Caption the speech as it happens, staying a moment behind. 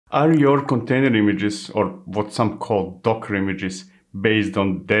Are your container images, or what some call Docker images, based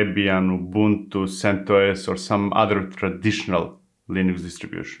on Debian, Ubuntu, CentOS, or some other traditional Linux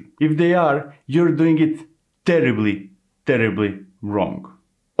distribution? If they are, you're doing it terribly, terribly wrong.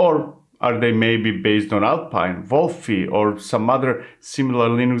 Or are they maybe based on Alpine, Wolfie, or some other similar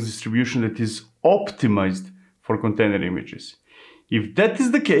Linux distribution that is optimized for container images? If that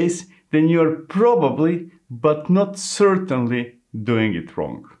is the case, then you're probably, but not certainly, doing it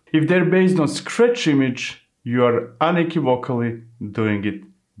wrong. If they're based on Scratch image, you are unequivocally doing it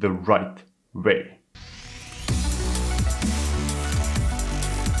the right way.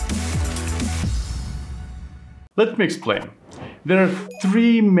 Let me explain. There are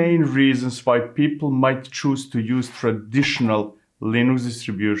three main reasons why people might choose to use traditional Linux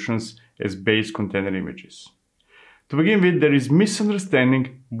distributions as base container images. To begin with, there is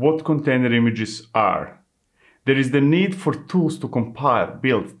misunderstanding what container images are. There is the need for tools to compile,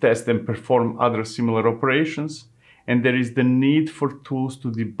 build, test, and perform other similar operations. And there is the need for tools to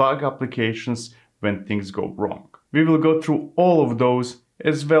debug applications when things go wrong. We will go through all of those,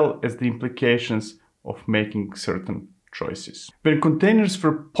 as well as the implications of making certain choices. When containers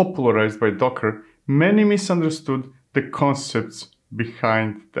were popularized by Docker, many misunderstood the concepts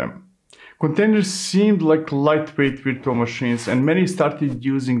behind them. Containers seemed like lightweight virtual machines, and many started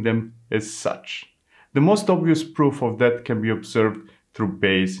using them as such. The most obvious proof of that can be observed through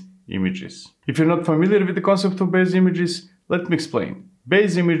base images. If you're not familiar with the concept of base images, let me explain.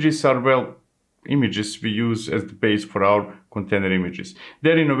 Base images are, well, images we use as the base for our container images.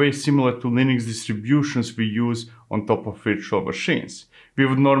 They're in a way similar to Linux distributions we use on top of virtual machines. We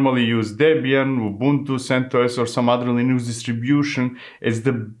would normally use Debian, Ubuntu, CentOS, or some other Linux distribution as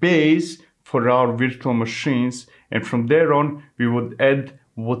the base for our virtual machines, and from there on we would add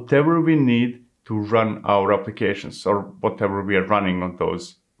whatever we need to run our applications or whatever we are running on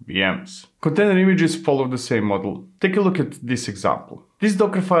those VMs. Container images follow the same model. Take a look at this example. This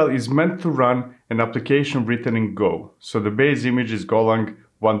Docker file is meant to run an application written in Go, so the base image is Golang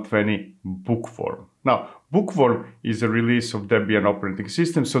 120 bookworm. Now, bookworm is a release of Debian operating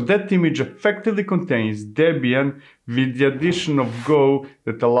system, so that image effectively contains Debian with the addition of Go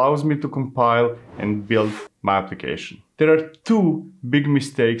that allows me to compile and build my application. There are two big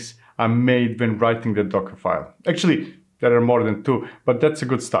mistakes I made when writing the Docker file. Actually, there are more than two, but that's a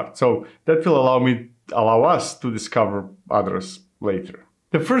good start. So that will allow us to discover others later.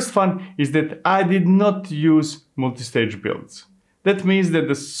 The first one is that I did not use multi-stage builds. That means that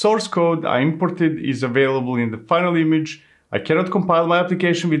the source code I imported is available in the final image. I cannot compile my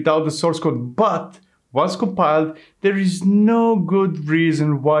application without the source code, but once compiled, there is no good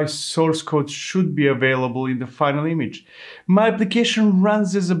reason why source code should be available in the final image. My application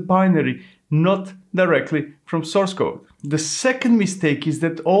runs as a binary, not directly from source code. The second mistake is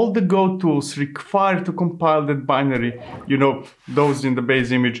that all the Go tools required to compile that binary, those in the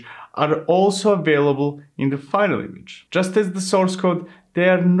base image, are also available in the final image. Just as the source code, they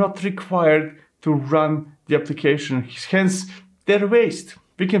are not required to run the application, hence they're waste.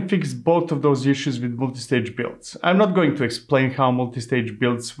 We can fix both of those issues with multi-stage builds. I'm not going to explain how multi-stage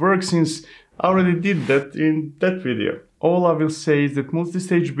builds work since I already did that in that video. All I will say is that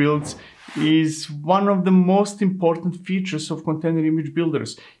multi-stage builds is one of the most important features of container image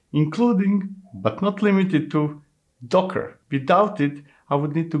builders, including, but not limited to, Docker. Without it, I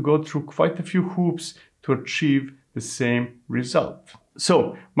would need to go through quite a few hoops to achieve the same result.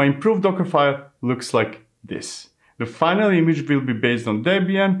 So, my improved Docker file looks like this. The final image will be based on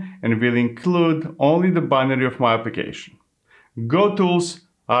Debian and will include only the binary of my application. Go tools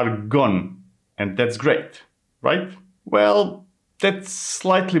are gone, and that's great, right? Well, that's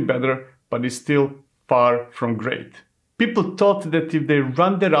slightly better, but it's still far from great. People thought that if they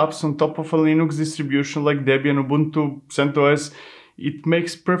run their apps on top of a Linux distribution like Debian, Ubuntu, CentOS, it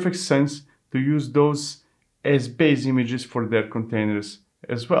makes perfect sense to use those as base images for their containers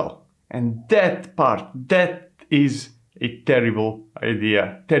as well. And that is a terrible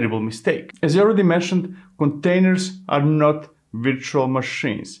idea, terrible mistake. As I already mentioned, containers are not virtual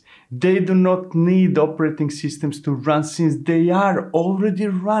machines. They do not need operating systems to run since they are already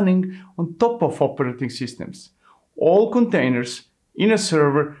running on top of operating systems. All containers in a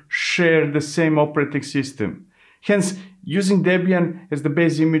server share the same operating system. Hence, using Debian as the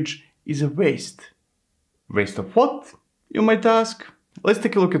base image is a waste. Waste of what, you might ask? Let's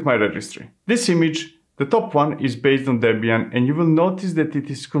take a look at my registry. This image, the top one, is based on Debian, and you will notice that it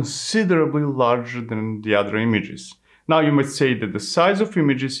is considerably larger than the other images. Now you might say that the size of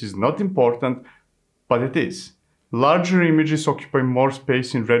images is not important, but it is. Larger images occupy more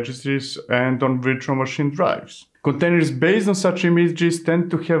space in registries and on virtual machine drives. Containers based on such images tend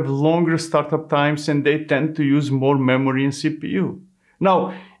to have longer startup times and they tend to use more memory and CPU.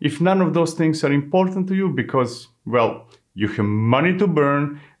 Now, if none of those things are important to you because, well, you have money to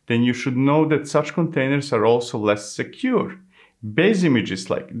burn, then you should know that such containers are also less secure. Base images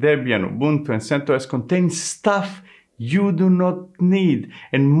like Debian, Ubuntu, and CentOS contain stuff you do not need.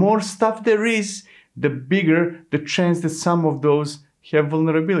 And more stuff there is, the bigger the chance that some of those have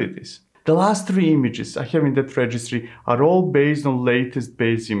vulnerabilities. The last 3 images I have in that registry are all based on latest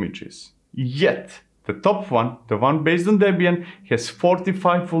base images. Yet, the top one, the one based on Debian, has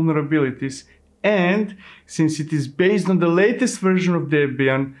 45 vulnerabilities, and since it is based on the latest version of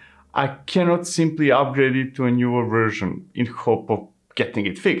Debian, I cannot simply upgrade it to a newer version in hope of getting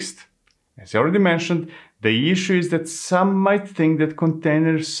it fixed. As I already mentioned, the issue is that some might think that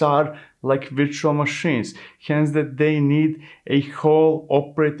containers are like virtual machines, hence that they need a whole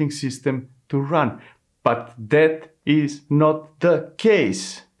operating system to run. But that is not the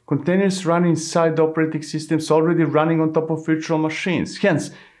case. Containers run inside operating systems already running on top of virtual machines. Hence,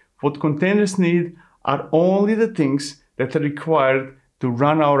 what containers need are only the things that are required to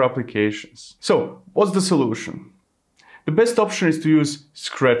run our applications. So, what's the solution? The best option is to use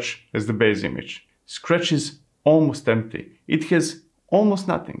Scratch as the base image. Scratch is almost empty. It has almost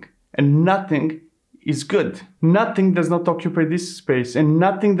nothing. And nothing is good. Nothing does not occupy this space, and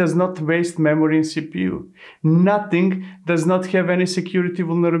nothing does not waste memory and CPU. Nothing does not have any security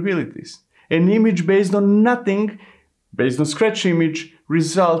vulnerabilities. An image based on nothing, based on Scratch image,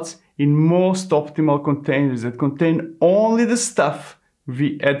 results in most optimal containers that contain only the stuff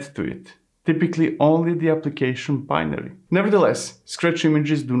we add to it. Typically only the application binary. Nevertheless, Scratch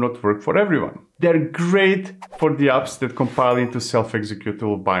images do not work for everyone. They're great for the apps that compile into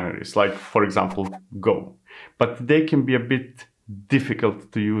self-executable binaries, like, for example, Go. But they can be a bit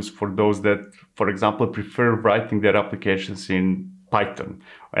difficult to use for those that, for example, prefer writing their applications in Python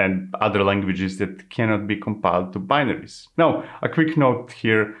and other languages that cannot be compiled to binaries. Now, a quick note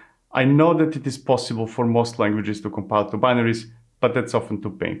here. I know that it is possible for most languages to compile to binaries, but that's often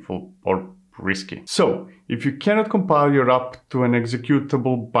too painful or risky. So, if you cannot compile your app to an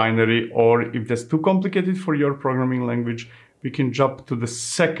executable binary, or if that's too complicated for your programming language, we can jump to the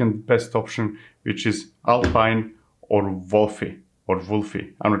second best option, which is Alpine or Wolfie, or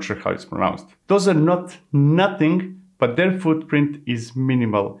Wolfie. I'm not sure how it's pronounced. Those are not nothing, but their footprint is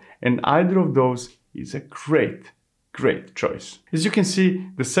minimal, and either of those is a great choice. As you can see,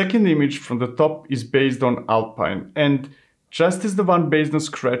 the second image from the top is based on Alpine, and just as the one based on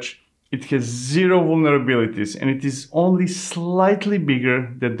Scratch, it has 0 vulnerabilities and it is only slightly bigger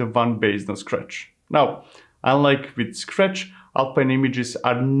than the one based on Scratch. Now, unlike with Scratch, Alpine images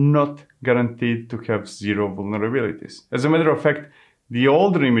are not guaranteed to have 0 vulnerabilities. As a matter of fact, the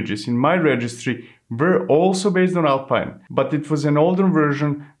older images in my registry were also based on Alpine, but it was an older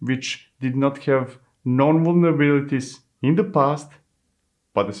version which did not have known vulnerabilities in the past,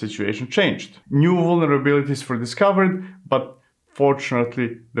 but the situation changed. New vulnerabilities were discovered, but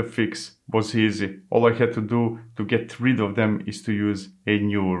fortunately the fix was easy. All I had to do to get rid of them is to use a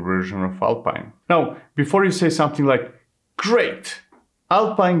newer version of Alpine. Now, before you say something like, great,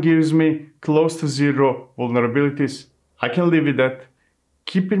 Alpine gives me close to 0 vulnerabilities, I can live with that.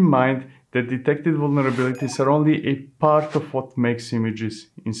 Keep in mind that detected vulnerabilities are only a part of what makes images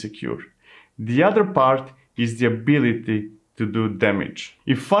insecure. The other part is the ability to do damage.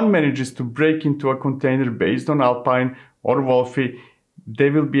 If one manages to break into a container based on Alpine or Wolfie, they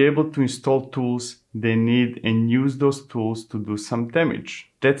will be able to install tools they need and use those tools to do some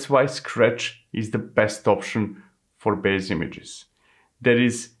damage. That's why Scratch is the best option for base images. There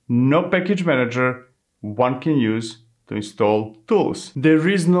is no package manager one can use to install tools. There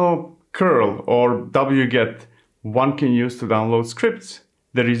is no curl or wget one can use to download scripts.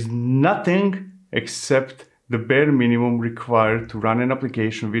 There is nothing except the bare minimum required to run an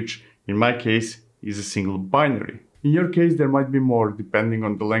application, which in my case is a single binary. In your case, there might be more depending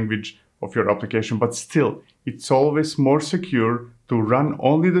on the language of your application, but still, it's always more secure to run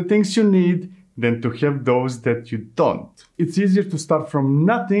only the things you need than to have those that you don't. It's easier to start from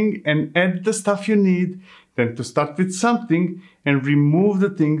nothing and add the stuff you need than to start with something and remove the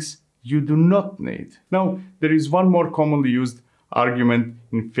things you do not need. Now, there is one more commonly used argument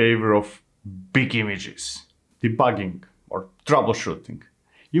in favor of big images: debugging or troubleshooting.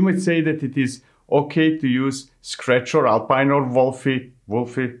 You might say that it is okay to use Scratch or Alpine or Wolfie,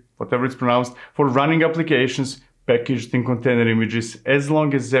 whatever it's pronounced, for running applications packaged in container images as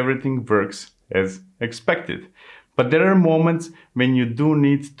long as everything works as expected. But there are moments when you do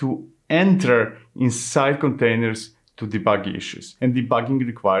need to enter inside containers to debug issues. And debugging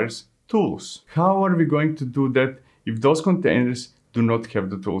requires tools. How are we going to do that if those containers do not have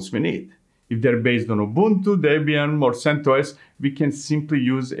the tools we need? If they're based on Ubuntu, Debian, or CentOS, we can simply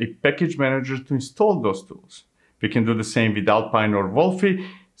use a package manager to install those tools. We can do the same with Alpine or Wolfie,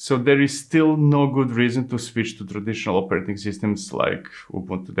 so there is still no good reason to switch to traditional operating systems like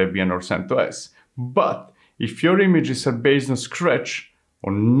Ubuntu, Debian, or CentOS. But if your images are based on Scratch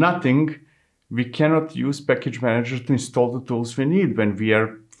or nothing, we cannot use package manager to install the tools we need when we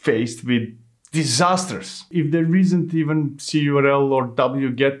are faced with disasters. If there isn't even curl or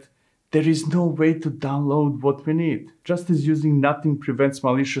wget, there is no way to download what we need. Just as using nothing prevents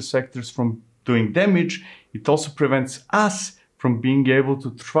malicious actors from doing damage, it also prevents us from being able to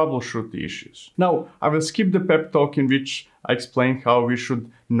troubleshoot the issues. Now, I will skip the pep talk in which I explain how we should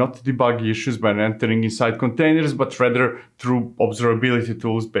not debug issues by entering inside containers, but rather through observability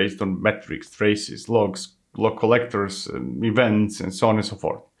tools based on metrics, traces, logs, log collectors, events, and so on and so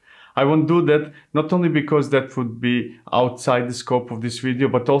forth. I won't do that, not only because that would be outside the scope of this video,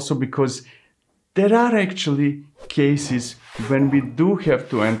 but also because there are actually cases when we do have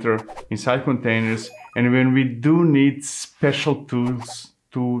to enter inside containers and when we do need special tools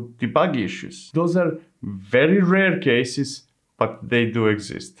to debug issues. Those are very rare cases, but they do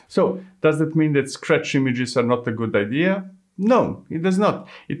exist. So, does that mean that Scratch images are not a good idea? No, it does not.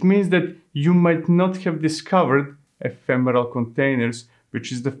 It means that you might not have discovered ephemeral containers,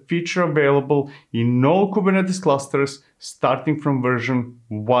 which is the feature available in all Kubernetes clusters starting from version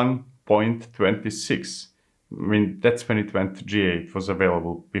 1.26. I mean, that's when it went GA. It was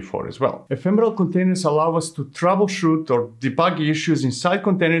available before as well. Ephemeral containers allow us to troubleshoot or debug issues inside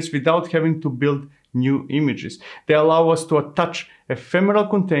containers without having to build new images. They allow us to attach ephemeral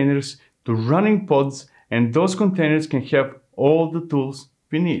containers to running pods, and those containers can have all the tools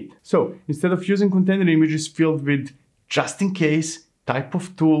we need. So instead of using container images filled with just in case type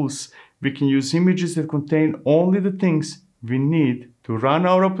of tools, we can use images that contain only the things we need to run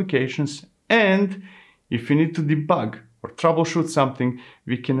our applications, and if we need to debug or troubleshoot something,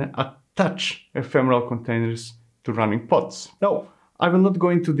 we can attach ephemeral containers to running pods. Now, I will not go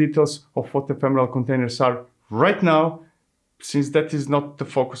into details of what ephemeral containers are right now, since that is not the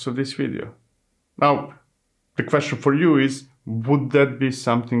focus of this video. Now, the question for you is, would that be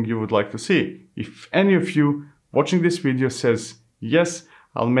something you would like to see? If any of you watching this video says yes,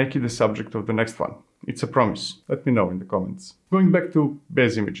 I'll make it the subject of the next one. It's a promise. Let me know in the comments. Going back to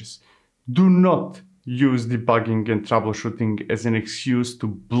base images. Do not use debugging and troubleshooting as an excuse to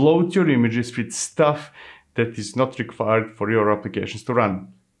bloat your images with stuff that is not required for your applications to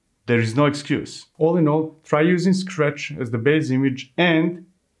run. There is no excuse. All in all, try using Scratch as the base image, and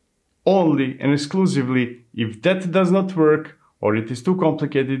only and exclusively if that does not work or it is too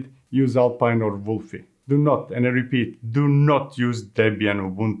complicated, use Alpine or Wolfie. Do not, and I repeat, do not use Debian,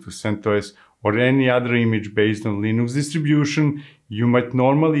 Ubuntu, CentOS, or any other image based on Linux distribution you might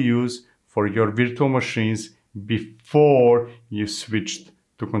normally use for your virtual machines before you switched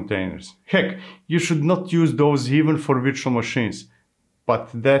to containers. Heck, you should not use those even for virtual machines, but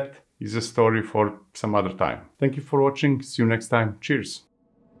that is a story for some other time. Thank you for watching. See you next time. Cheers.